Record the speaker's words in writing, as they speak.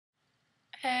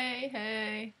Hey,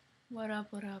 hey, what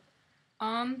up, what up?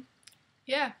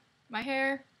 Yeah, my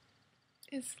hair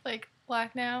is like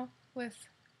black now with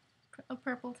a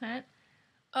purple tint.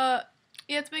 Uh,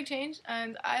 yeah, it's a big change,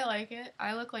 and I like it.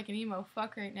 I look like an emo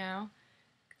fuck right now,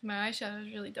 'cause my eyeshadow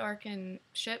is really dark and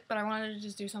shit, but I wanted to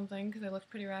just do something because I looked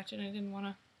pretty ratchet and I didn't want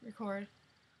to record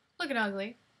looking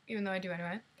ugly, even though I do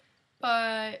anyway.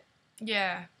 But,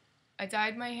 yeah, I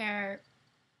dyed my hair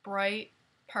bright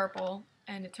purple,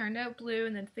 and it turned out blue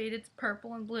and then faded to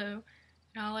purple and blue.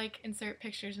 And I'll like insert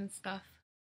pictures and stuff.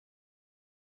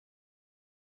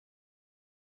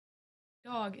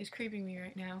 Dog is creeping me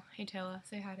right now. Hey Taylor,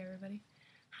 say hi to everybody.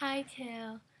 Hi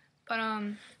Tail. But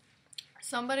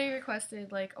somebody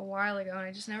requested like a while ago and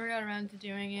I just never got around to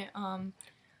doing it,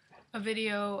 a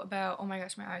video about, oh my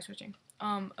gosh, my eye's switching.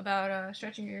 About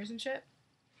stretching your ears and shit.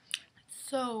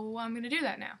 So I'm gonna do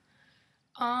that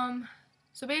now.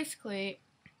 So basically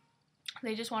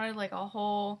they just wanted like a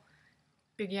whole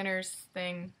beginner's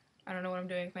thing. I don't know what I'm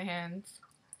doing with my hands.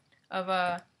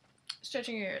 Of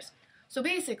stretching your ears. So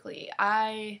basically,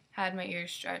 I had my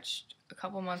ears stretched a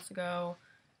couple months ago.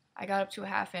 I got up to a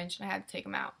 ½ inch and I had to take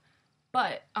them out.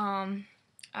 But I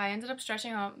ended up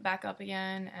stretching them back up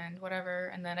again and whatever,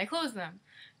 and then I closed them.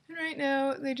 And right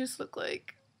now, they just look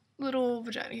like little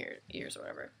vagina ears or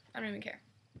whatever. I don't even care.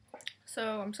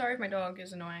 So I'm sorry if my dog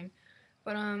is annoying,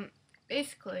 but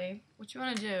basically, what you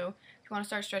want to do if you want to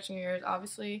start stretching your ears,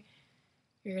 obviously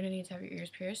you're gonna need to have your ears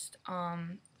pierced.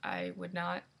 I would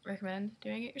not recommend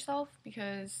doing it yourself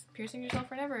because piercing yourself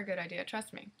are never a good idea,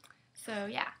 trust me. So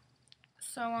yeah.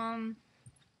 So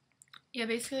yeah,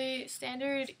 basically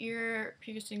standard ear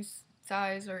piercing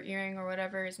size or earring or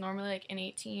whatever is normally like an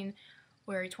 18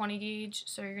 or a 20 gauge.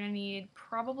 So you're gonna need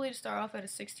probably to start off at a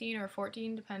 16 or a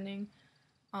 14 depending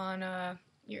on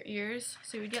your ears.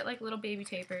 So you would get like little baby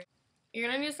tapers. You're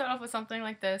gonna need to start off with something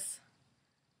like this.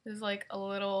 This is like a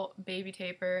little baby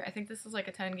taper. I think this is like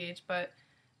a 10 gauge, but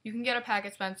you can get a pack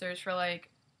at Spencer's for like,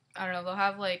 I don't know, they'll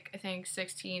have like, I think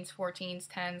 16s, 14s,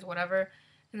 10s, whatever.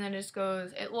 And then it just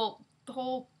goes, the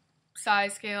whole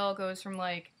size scale goes from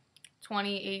like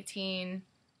 20, 18,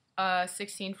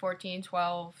 16, 14,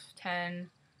 12, 10,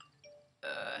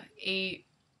 8,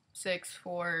 6,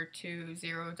 4, 2,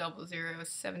 0, double zeros,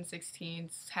 7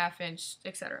 16ths, ½ inch,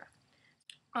 etc.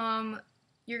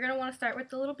 You're going to want to start with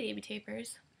the little baby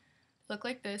tapers. Look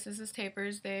like this. This is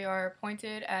tapers. They are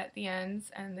pointed at the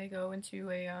ends and they go into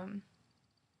a I don't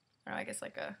know, I guess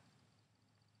like a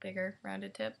bigger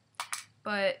rounded tip.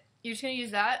 But you're just gonna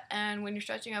use that, and when you're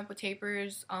stretching up with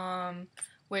tapers,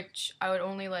 which I would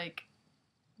only like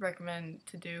recommend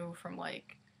to do from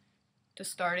like the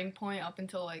starting point up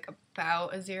until like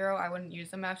about a 0. I wouldn't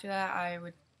use them after that.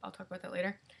 I'll talk about that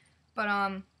later.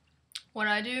 But what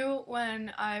I do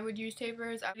when I would use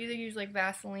tapers, I would either use like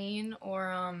Vaseline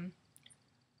or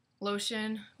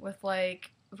lotion with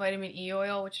like vitamin E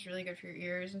oil, which is really good for your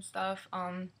ears and stuff,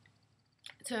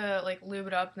 to like lube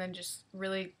it up and then just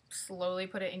really slowly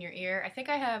put it in your ear. I think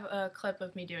I have a clip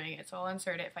of me doing it, so I'll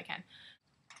insert it if I can.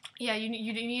 Yeah, you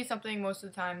need something most of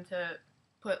the time to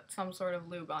put some sort of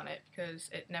lube on it because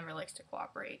it never likes to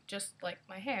cooperate, just like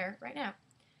my hair right now.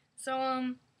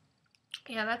 So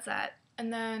yeah, that's that.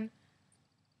 And then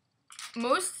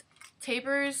most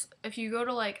tapers, if you go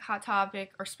to like Hot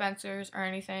Topic or Spencer's or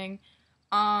anything,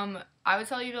 I would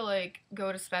tell you to like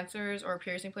go to Spencer's or a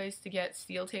piercing place to get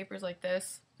steel tapers like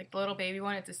this, like the little baby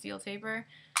one. It's a steel taper.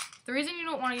 The reason you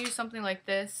don't want to use something like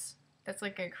this that's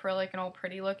like acrylic and all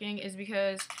pretty looking is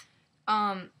because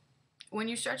when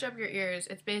you stretch up your ears,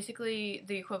 it's basically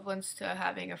the equivalent to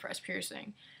having a fresh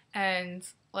piercing. And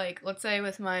like, let's say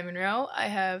with my Monroe, I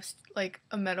have like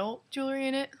a metal jewelry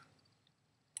in it.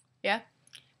 Yeah,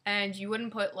 and you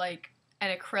wouldn't put like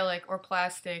an acrylic or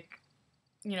plastic,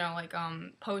 like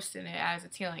post in it as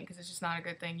it's healing because it's just not a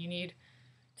good thing. You need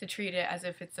to treat it as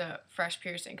if it's a fresh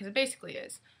piercing because it basically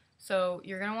is. So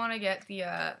you're gonna want to get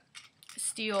the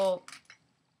steel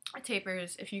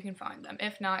tapers if you can find them.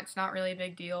 If not, it's not really a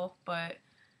big deal, but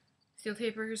steel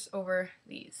tapers over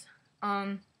these.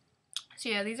 So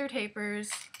yeah, these are tapers.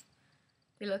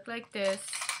 They look like this,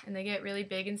 and they get really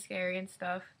big and scary and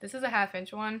stuff. This is a ½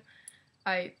 inch one.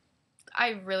 I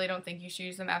really don't think you should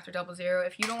use them after 00.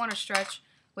 If you don't want to stretch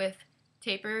with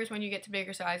tapers when you get to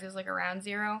bigger sizes, like around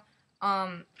 0,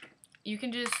 you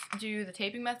can just do the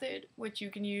taping method, which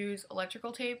you can use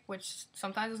electrical tape, which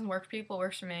sometimes doesn't work for people,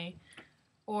 works for me.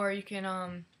 Or you can,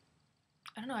 I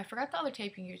don't know, I forgot the other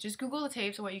tape you can use. Just Google the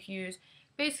tapes of what you can use.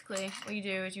 Basically, what you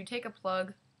do is you take a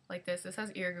plug like this. This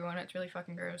has ear glue on it. It's really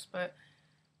fucking gross, but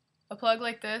a plug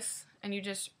like this, and you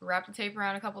just wrap the tape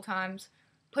around a couple times,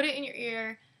 put it in your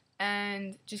ear,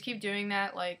 and just keep doing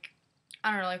that like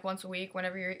I don't know, like once a week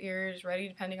whenever your ear is ready,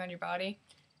 depending on your body.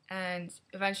 And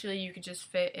eventually you could just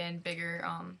fit in bigger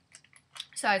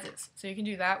sizes. So you can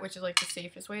do that, which is like the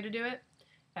safest way to do it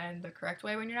and the correct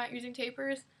way when you're not using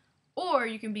tapers. Or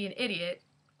you can be an idiot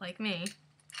like me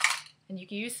and you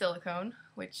can use silicone,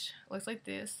 which looks like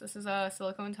this. This is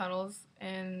silicone tunnels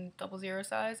in 00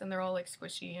 size, and they're all like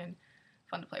squishy and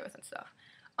fun to play with and stuff.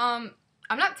 I'm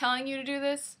not telling you to do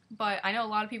this, but I know a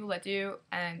lot of people that do,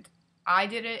 and I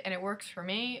did it and it works for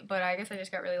me, but I guess I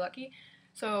just got really lucky.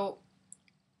 So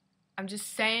I'm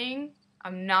just saying,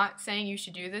 I'm not saying you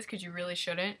should do this because you really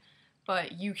shouldn't,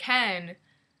 but you can,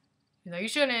 you know, you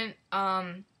shouldn't,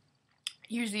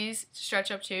 use these to stretch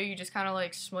up too. You just kind of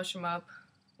like smush them up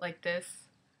like this,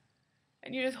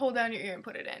 and you just hold down your ear and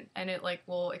put it in, and it like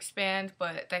will expand,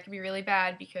 but that can be really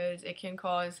bad because it can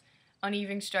cause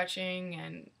uneven stretching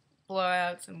and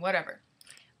blowouts and whatever.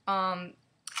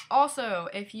 Also,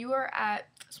 if you are at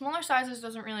smaller sizes,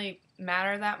 doesn't really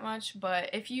matter that much, but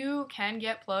if you can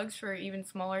get plugs for even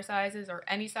smaller sizes or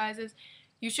any sizes,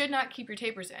 you should not keep your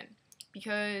tapers in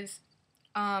because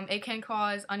it can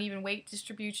cause uneven weight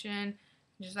distribution,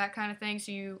 just that kind of thing.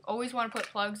 So you always want to put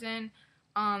plugs in.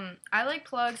 I like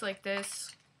plugs like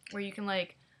this where you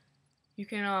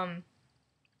can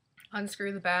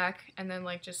unscrew the back and then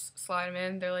like just slide them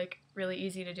in. They're like really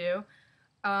easy to do.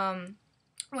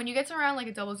 When you get to around like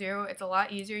a 00, it's a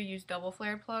lot easier to use double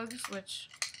flared plugs, which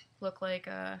look like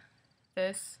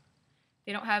this.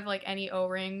 They don't have like any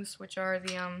O-rings, which are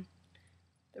the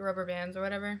rubber bands or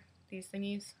whatever, these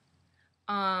thingies.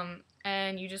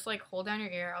 And you just like hold down your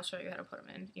ear. I'll show you how to put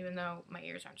them in, even though my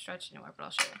ears aren't stretched anymore, but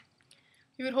I'll show you.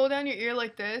 You would hold down your ear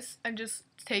like this and just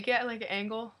take it at like an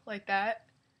angle like that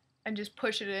and just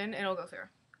push it in and it'll go through.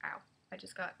 Ow, I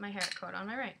just got my hair caught on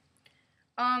my ring.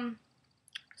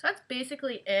 So that's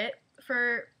basically it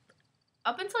for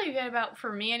up until you get about,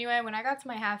 for me anyway, when I got to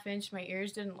my 1/2 inch, my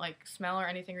ears didn't like smell or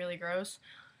anything really gross.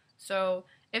 So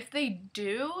if they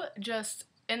do, just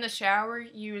in the shower,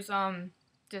 use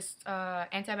just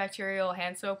antibacterial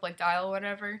hand soap like Dial or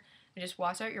whatever, and just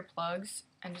wash out your plugs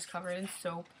and just cover it in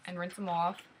soap and rinse them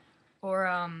off. Or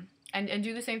and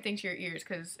do the same thing to your ears,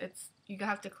 because you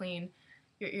have to clean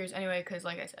your ears anyway, because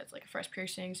like I said, it's like a fresh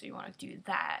piercing, so you want to do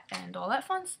that and all that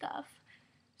fun stuff.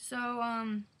 So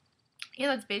yeah,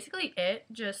 that's basically it.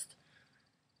 Just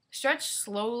stretch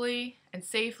slowly and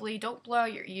safely. Don't blow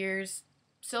out your ears.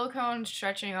 Silicone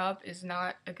stretching up is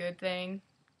not a good thing,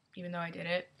 even though I did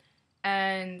it.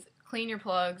 And clean your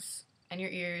plugs and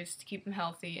your ears to keep them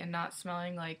healthy and not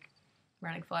smelling like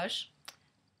running flesh.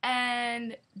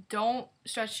 And don't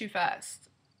stretch too fast.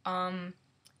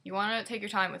 You want to take your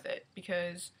time with it,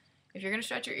 because if you're going to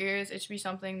stretch your ears, it should be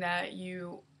something that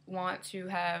you want to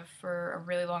have for a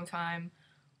really long time,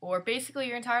 or basically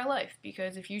your entire life,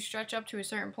 because if you stretch up to a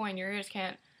certain point, your ears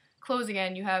can't close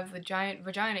again. You have the giant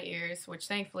vagina ears, which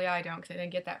thankfully I don't, because I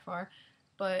didn't get that far.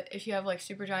 But if you have like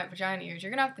super giant vagina ears,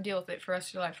 you're gonna have to deal with it for the rest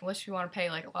of your life, unless you want to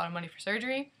pay like a lot of money for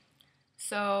surgery.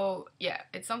 So yeah,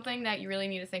 it's something that you really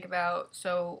need to think about.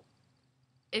 So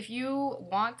if you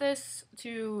want this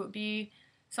to be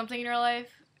something in your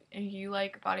life, and you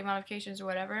like body modifications or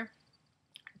whatever,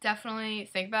 definitely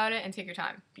think about it and take your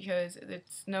time, because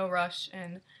it's no rush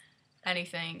and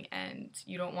anything, and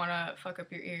you don't want to fuck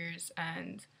up your ears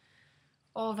and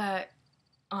all that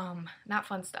not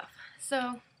fun stuff.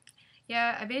 So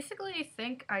yeah, I basically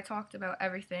think I talked about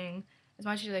everything as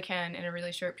much as I can in a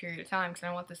really short period of time, because I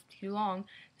don't want this too long.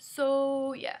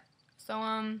 So yeah, so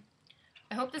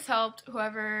I hope this helped.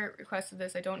 Whoever requested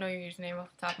this, I don't know your username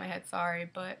off the top of my head, sorry,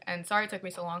 and sorry it took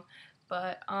me so long,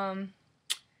 but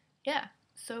yeah.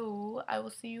 So I will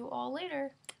see you all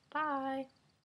later. Bye.